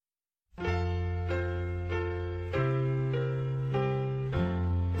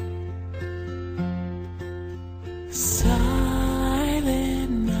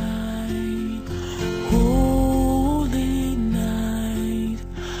Silent night, holy night,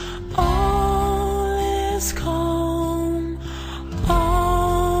 all is calm,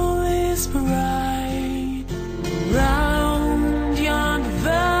 all is bright, round yon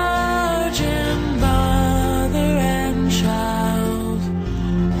virgin mother and child,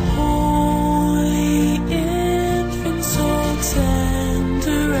 holy infant, so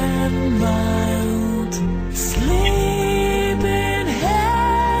tender and mild, sleep in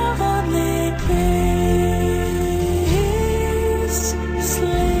heavenly peace,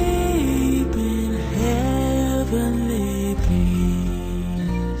 sleep in heavenly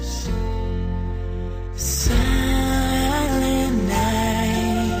peace. Silent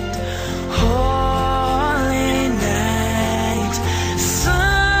night, holy night,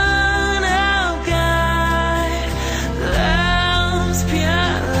 Son of God, love's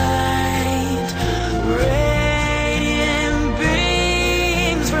pure light, radiant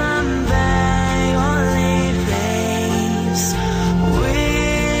beams from thy holy face,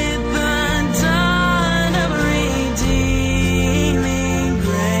 with the dawn of redeeming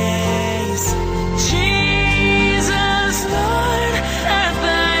grace. Jesus, Lord, at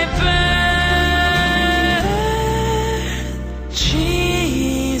thy birth.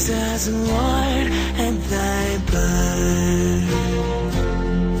 Jesus, Lord, at thy birth.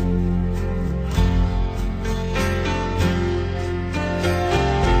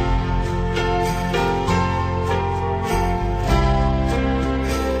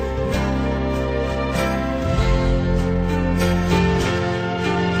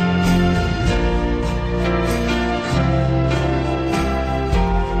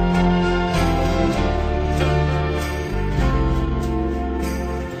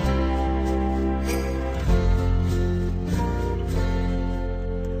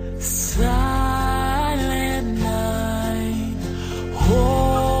 Silent night,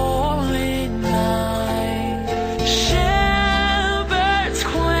 holy night, shepherds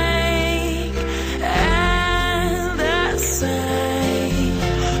quake at the sight,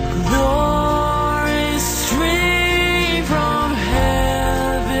 glory stream from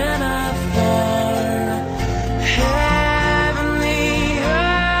heaven afar, heavenly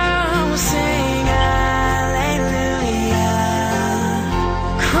hosts sing hallelujah.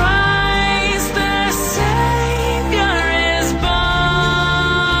 Christ the Savior is born.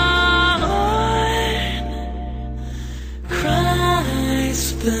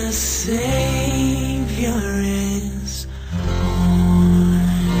 Christ the Savior is born.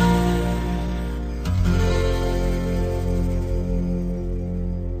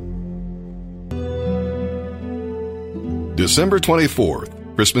 December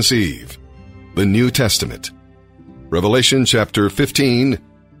 24th, Christmas Eve. The New Testament. Revelation chapter 15,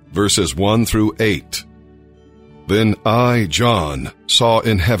 verses 1 through 8. Then I, John, saw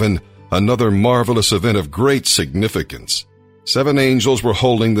in heaven another marvelous event of great significance. 7 angels were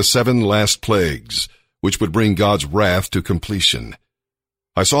holding the 7 last plagues, which would bring God's wrath to completion.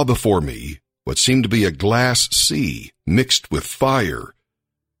 I saw before me what seemed to be a glass sea mixed with fire,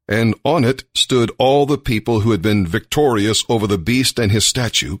 and on it stood all the people who had been victorious over the beast and his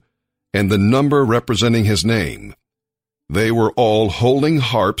statue, and the number representing his name. They were all holding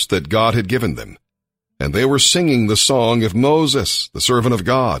harps that God had given them, and they were singing the song of Moses, the servant of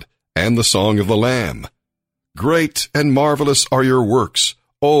God, and the song of the Lamb. Great and marvelous are your works,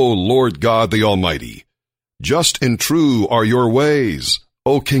 O Lord God the Almighty. Just and true are your ways,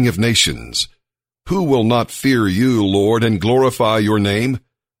 O King of nations. Who will not fear you, Lord, and glorify your name?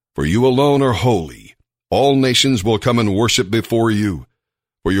 For you alone are holy. All nations will come and worship before you,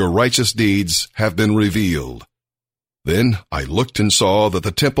 for your righteous deeds have been revealed. Then I looked and saw that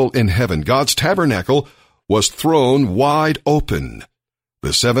the temple in heaven, God's tabernacle, was thrown wide open.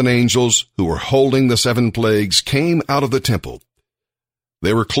 The 7 angels who were holding the 7 plagues came out of the temple.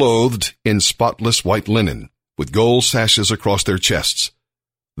 They were clothed in spotless white linen, with gold sashes across their chests.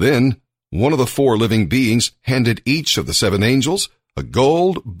 Then one of the 4 living beings handed each of the 7 angels a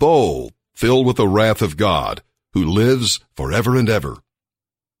gold bowl filled with the wrath of God, who lives forever and ever.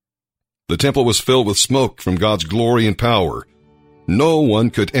 The temple was filled with smoke from God's glory and power. No one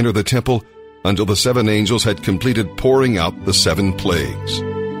could enter the temple until the 7 angels had completed pouring out the 7 plagues.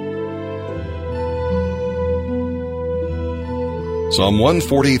 Psalm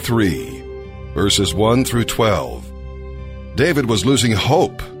 143, verses 1 through 12. David was losing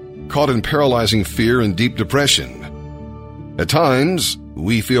hope, caught in paralyzing fear and deep depression. At times,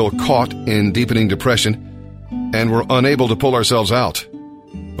 we feel caught in deepening depression and we're unable to pull ourselves out.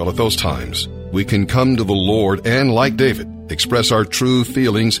 Well, at those times, we can come to the Lord and, like David, express our true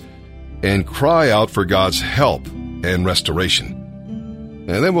feelings and cry out for God's help and restoration.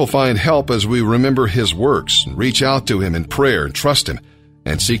 And then we'll find help as we remember His works, reach out to Him in prayer and trust Him,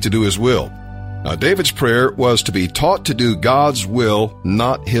 and seek to do His will. Now, David's prayer was to be taught to do God's will,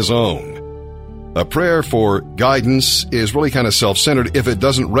 not his own. A prayer for guidance is really kind of self-centered if it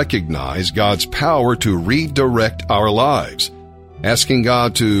doesn't recognize God's power to redirect our lives. Asking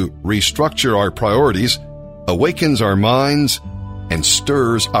God to restructure our priorities awakens our minds and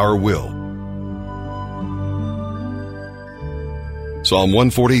stirs our will. Psalm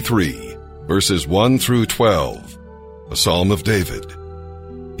 143, verses 1 through 12, a psalm of David.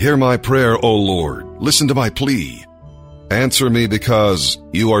 Hear my prayer, O Lord. Listen to my plea. Answer me because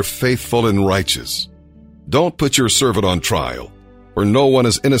you are faithful and righteous. Don't put your servant on trial, for no one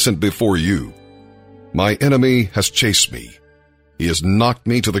is innocent before you. My enemy has chased me. He has knocked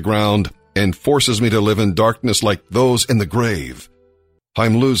me to the ground and forces me to live in darkness like those in the grave.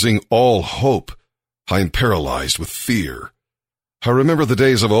 I'm losing all hope. I'm paralyzed with fear. I remember the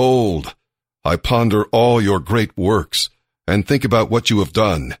days of old. I ponder all your great works and think about what you have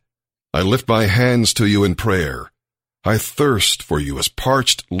done. I lift my hands to you in prayer. I thirst for you as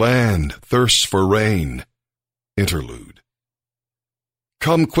parched land thirsts for rain. Interlude.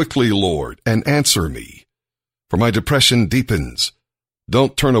 Come quickly, Lord, and answer me, for my depression deepens.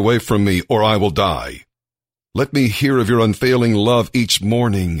 Don't turn away from me, or I will die. Let me hear of your unfailing love each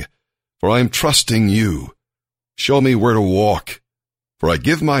morning, for I am trusting you. Show me where to walk, for I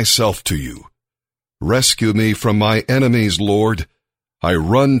give myself to you. Rescue me from my enemies, Lord. I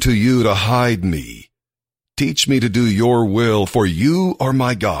run to you to hide me. Teach me to do your will, for you are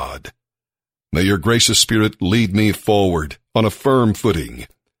my God. May your gracious Spirit lead me forward on a firm footing.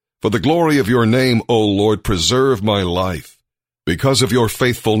 For the glory of your name, O Lord, preserve my life. Because of your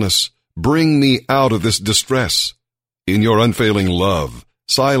faithfulness, bring me out of this distress. In your unfailing love,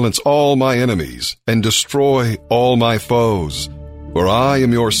 silence all my enemies and destroy all my foes, for I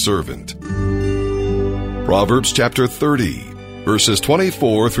am your servant. Proverbs chapter 30, verses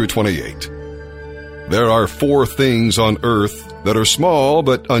 24 through 28. There are 4 things on earth that are small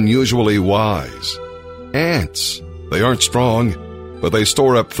but unusually wise. Ants. They aren't strong, but they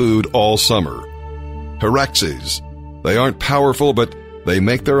store up food all summer. Hyraxes. They aren't powerful, but they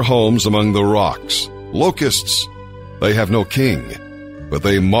make their homes among the rocks. Locusts. They have no king, but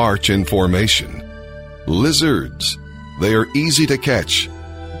they march in formation. Lizards. They are easy to catch,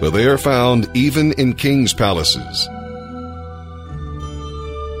 but they are found even in kings' palaces.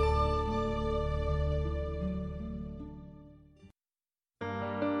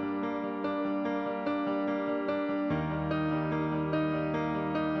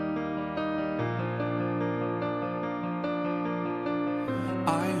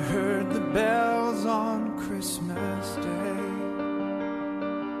 I heard the bells on Christmas Day,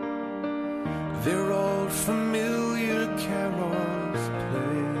 their old familiar carols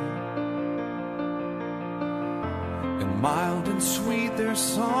play, and mild and sweet their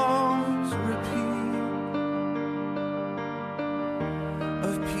songs repeat,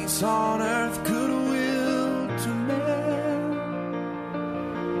 of peace on earth, goodwill to men,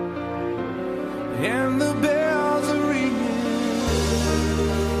 and the bells are ringing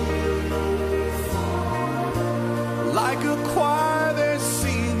like a choir they're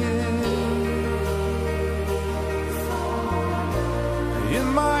singing. In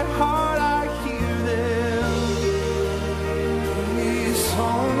my heart I hear them. Peace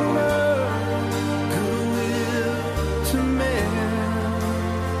on earth, goodwill to men.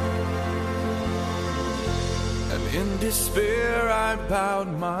 And in despair I bowed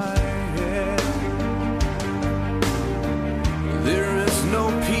my head. There is no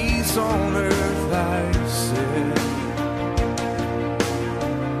peace on earth, I said.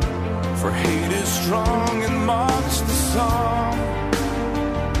 For hate is strong and mocks the song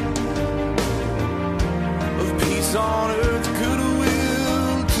of peace on earth,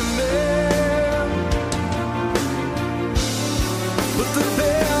 goodwill to men. But the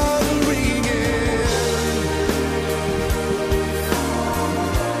bells are ringing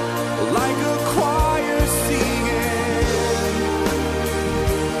like a choir singing.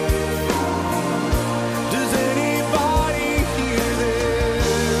 Does anybody hear them?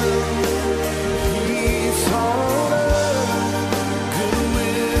 Peace on earth,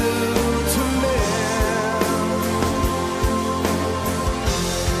 goodwill to men.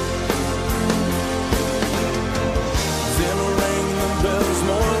 Then rang the bells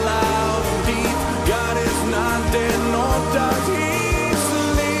more loud and deep. God is not dead, nor does he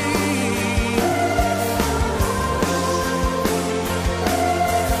sleep.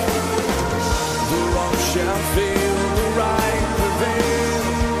 The wrong shall fail, the right prevail.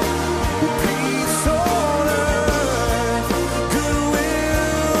 Peace on earth,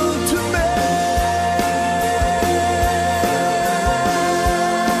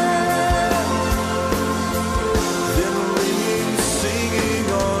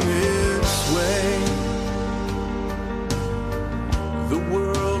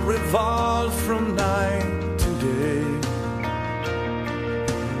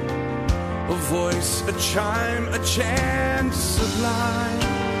 voice, a chime, a chant sublime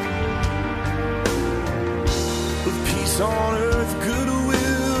of peace on earth,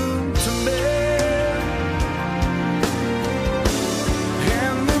 goodwill to men.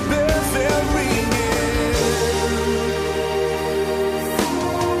 And the bells they're ringing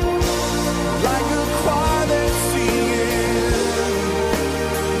like a choir that's singing,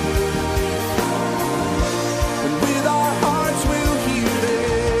 and with our hearts we'll hear them.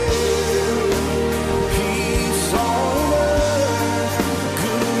 Peace on earth,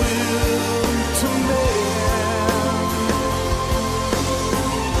 goodwill to men.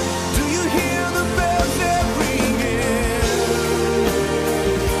 Do you hear the bells they're ringing?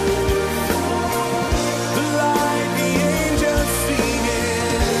 Like the angels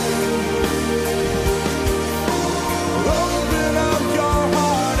singing. Open up your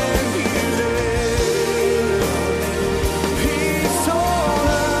heart and hear them. Peace on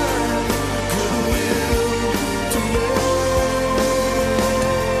earth, goodwill to men.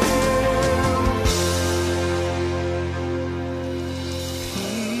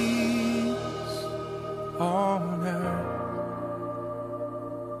 Peace on earth.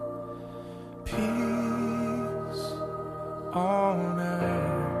 Peace on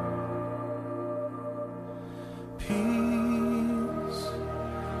earth. Peace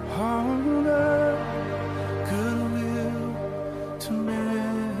on earth. Goodwill to men.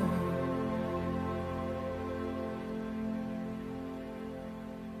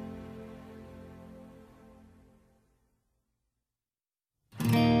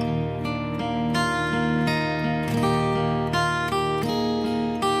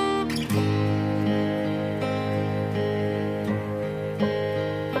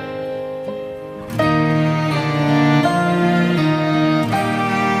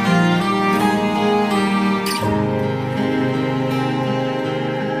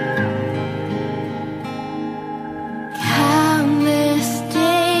 Countless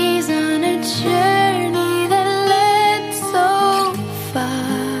days on a journey that led so far.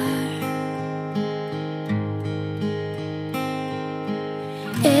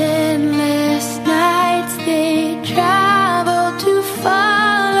 Endless nights they traveled to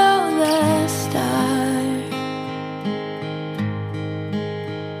follow the star.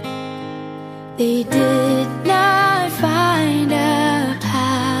 They did not find a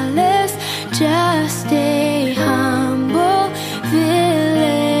palace, just